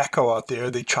a little backhoe out there.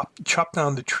 They chopped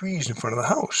down the trees in front of the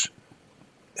house.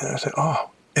 And I was like,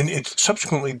 oh. And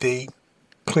subsequently they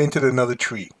planted another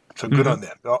tree. So good on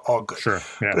them. All good. Sure.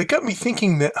 Yeah. But it got me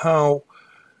thinking that how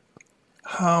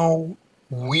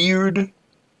weird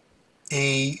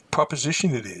a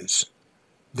proposition it is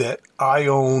that I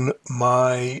own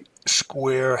my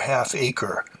square half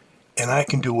acre and I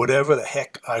can do whatever the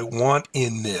heck I want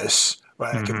in this.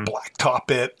 Right? I can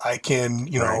blacktop it. I can,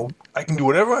 I can do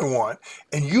whatever I want,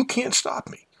 and you can't stop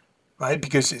me, right?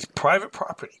 Because it's private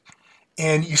property.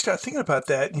 And you start thinking about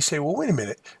that, and you say, well, wait a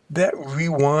minute. That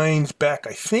rewinds back,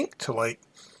 I think, to a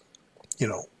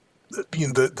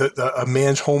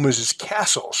man's home is his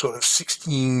castle, sort of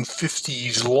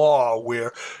 1650s law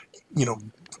where,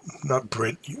 not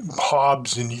Britt,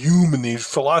 Hobbes and Hume and these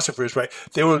philosophers, right?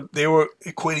 They were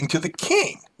equating to the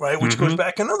king, right? Which goes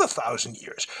back another 1,000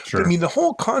 years. Sure. But, the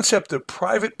whole concept of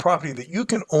private property, that you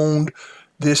can own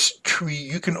this tree,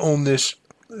 you can own this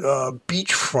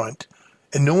beachfront,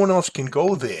 and no one else can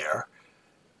go there,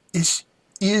 is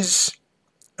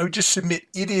I would just submit,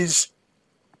 it is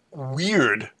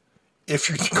weird. If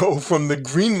you go from the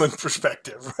Greenland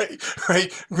perspective,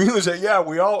 right? Greenland's like, yeah,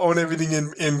 we all own everything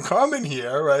in common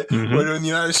here, right? But in the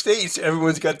United States,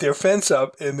 everyone's got their fence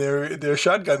up and their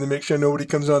shotgun to make sure nobody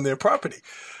comes on their property.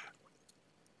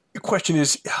 The question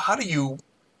is, how do you,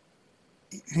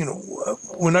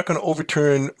 we're not going to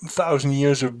overturn 1,000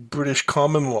 years of British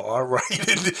common law,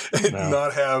 right? and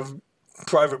not have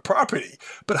private property.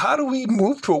 But how do we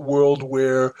move to a world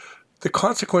where the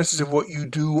consequences of what you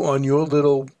do on your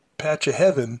little patch of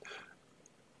heaven,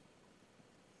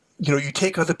 you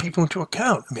take other people into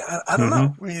account? I mean, I don't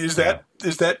know. Is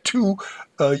that too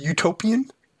utopian?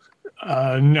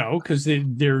 No, because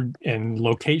and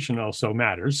location also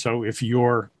matters. So if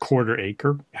your quarter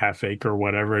acre, half acre,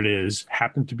 whatever it is,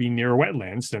 happen to be near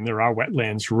wetlands, then there are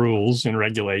wetlands rules and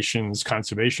regulations,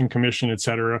 Conservation Commission, et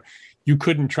cetera. You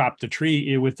couldn't chop the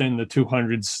tree within the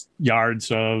 200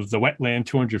 yards of the wetland,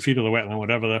 200 feet of the wetland,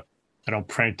 whatever I don't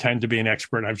pretend to be an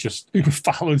expert. I've just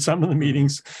followed some of the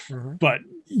meetings, but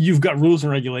you've got rules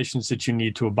and regulations that you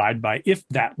need to abide by if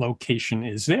that location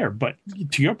is there. But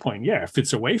to your point, if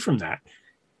it's away from that,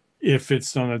 if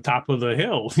it's on the top of the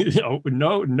hill,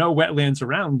 no wetlands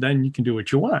around, then you can do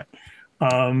what you want.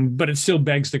 But it still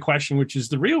begs the question, which is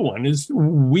the real one, is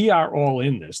we are all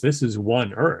in this. This is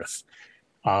one Earth.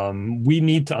 We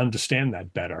need to understand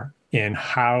that better, and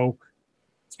how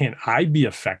can I be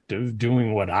effective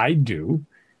doing what I do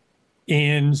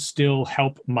and still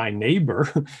help my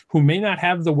neighbor who may not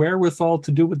have the wherewithal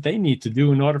to do what they need to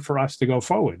do in order for us to go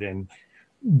forward? And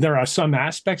there are some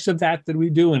aspects of that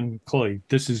we do, and Chloe,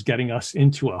 this is getting us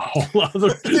into a whole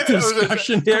other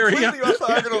discussion area. Completely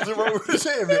orthogonal to what we were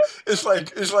saying. It's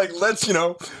like let's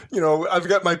I've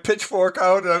got my pitchfork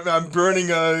out. I'm burning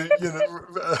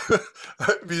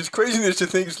these craziness to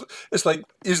things. It's like,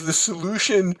 is the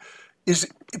solution?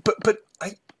 But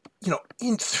I,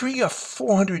 in 300 or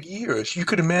 400 years, you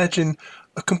could imagine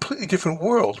a completely different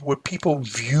world where people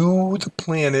view the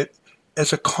planet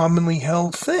as a commonly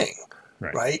held thing,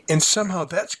 right? And somehow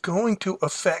that's going to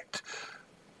affect.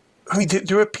 I mean,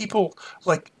 there are people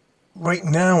like right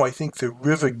now. I think the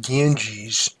River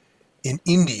Ganges in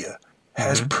India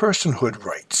has personhood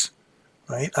rights,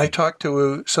 right? I talked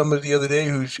to somebody the other day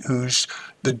who's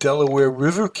the Delaware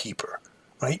River keeper,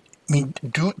 right? I mean,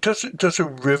 does a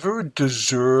river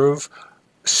deserve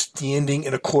standing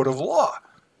in a court of law?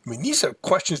 I mean, these are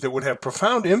questions that would have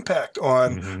profound impact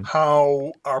on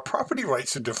how our property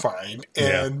rights are defined.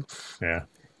 And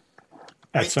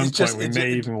At some point, we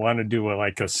may even want to do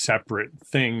a separate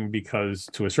thing, because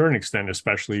to a certain extent,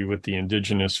 especially with the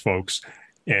indigenous folks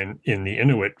and in the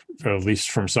Inuit, at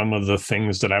least from some of the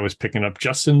things that I was picking up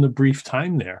just in the brief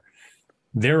time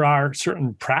there are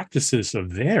certain practices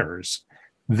of theirs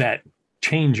that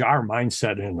change our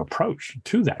mindset and approach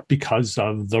to that because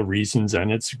of the reasons.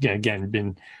 And it's, again,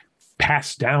 been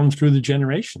passed down through the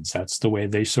generations. That's the way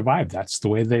they survived. That's the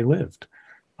way they lived.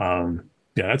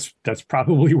 Yeah, that's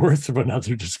probably worth of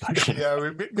another discussion.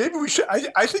 Yeah, maybe we should.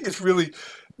 I think it's really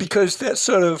because that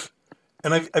sort of,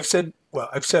 and I've said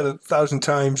 1,000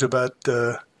 times about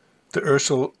the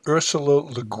Ursula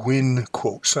Le Guin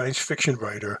quote, science fiction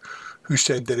writer, who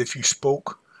said that if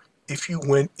you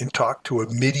went and talked to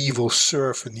a medieval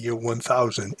serf in the year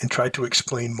 1000 and tried to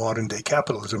explain modern day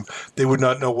capitalism, they would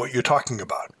not know what you're talking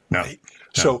about. No. Right?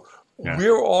 No. So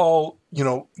we're all,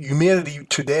 humanity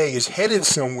today is headed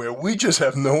somewhere. We just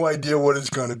have no idea what it's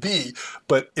going to be.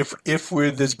 But if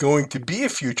there's going to be a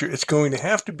future, it's going to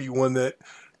have to be one that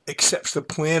accepts the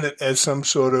planet as some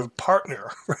sort of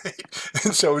partner, right?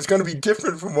 And so it's going to be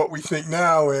different from what we think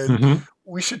now. And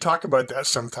we should talk about that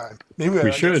sometime. Maybe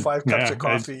we should. Get 5 cups of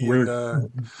coffee.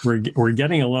 We're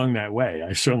getting along that way.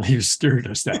 I certainly steered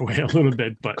us that way a little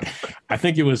bit, but I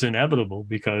think it was inevitable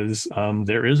because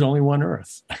there is only one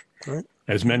Earth. Right.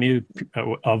 As many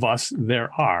of us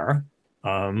there are,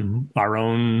 our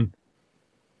own,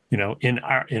 in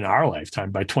our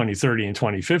lifetime, by 2030 and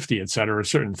 2050, et cetera,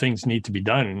 certain things need to be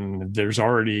done. And there's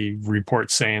already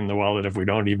reports saying, that if we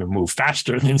don't even move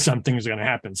faster, then something's going to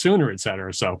happen sooner, et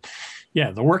cetera. So,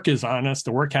 yeah, the work is on us.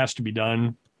 The work has to be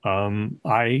done.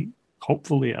 I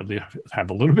hopefully have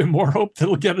a little bit more hope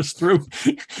that'll get us through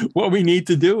what we need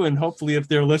to do. And hopefully if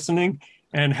they're listening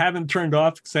and haven't turned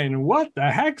off saying, what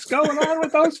the heck's going on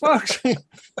with those folks?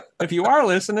 If you are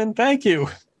listening, thank you.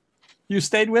 You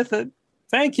stayed with it.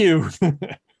 Thank you.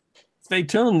 Stay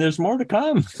tuned. There's more to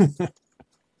come.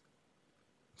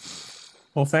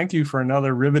 Well, thank you for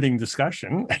another riveting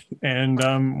discussion.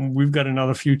 And we've got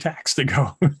another few tacks to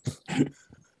go.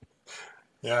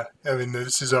 Yeah, I mean,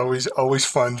 this is always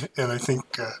fun. And I think,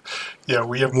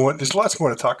 we have more. There's lots more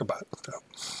to talk about. So.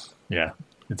 Yeah,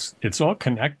 it's all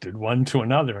connected one to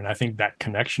another. And I think that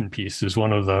connection piece is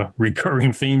one of the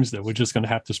recurring themes that we're just going to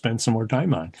have to spend some more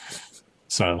time on.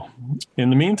 So in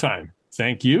the meantime,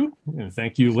 thank you. And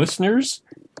thank you, listeners.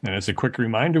 And as a quick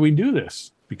reminder, we do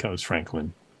this because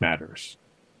Franklin matters.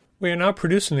 We are now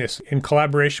producing this in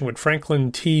collaboration with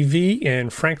Franklin TV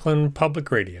and Franklin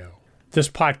Public Radio. This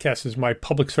podcast is my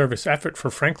public service effort for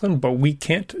Franklin, but we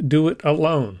can't do it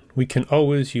alone. We can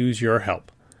always use your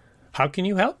help. How can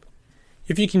you help?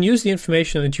 If you can use the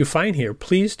information that you find here,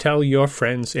 please tell your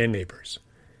friends and neighbors.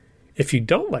 If you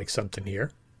don't like something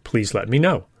here, please let me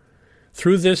know.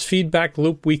 Through this feedback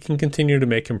loop, we can continue to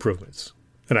make improvements.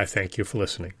 And I thank you for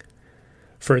listening.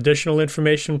 For additional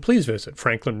information, please visit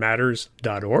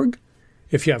franklinmatters.org.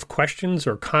 If you have questions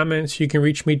or comments, you can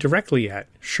reach me directly at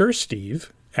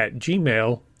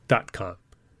suresteve@gmail.com.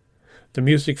 The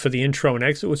music for the intro and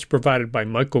exit was provided by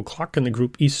Michael Clark and the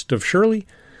group East of Shirley.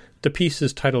 The piece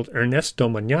is titled Ernesto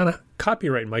Mañana,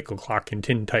 copyright Michael Clark and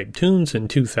Tintype Tunes in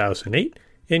 2008,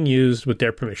 and used with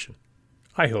their permission.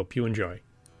 I hope you enjoy.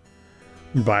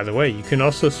 By the way, you can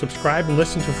also subscribe and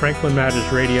listen to Franklin Matters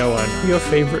Radio on your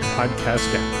favorite podcast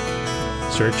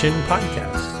app. Search in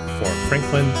podcasts for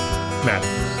Franklin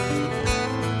Matters.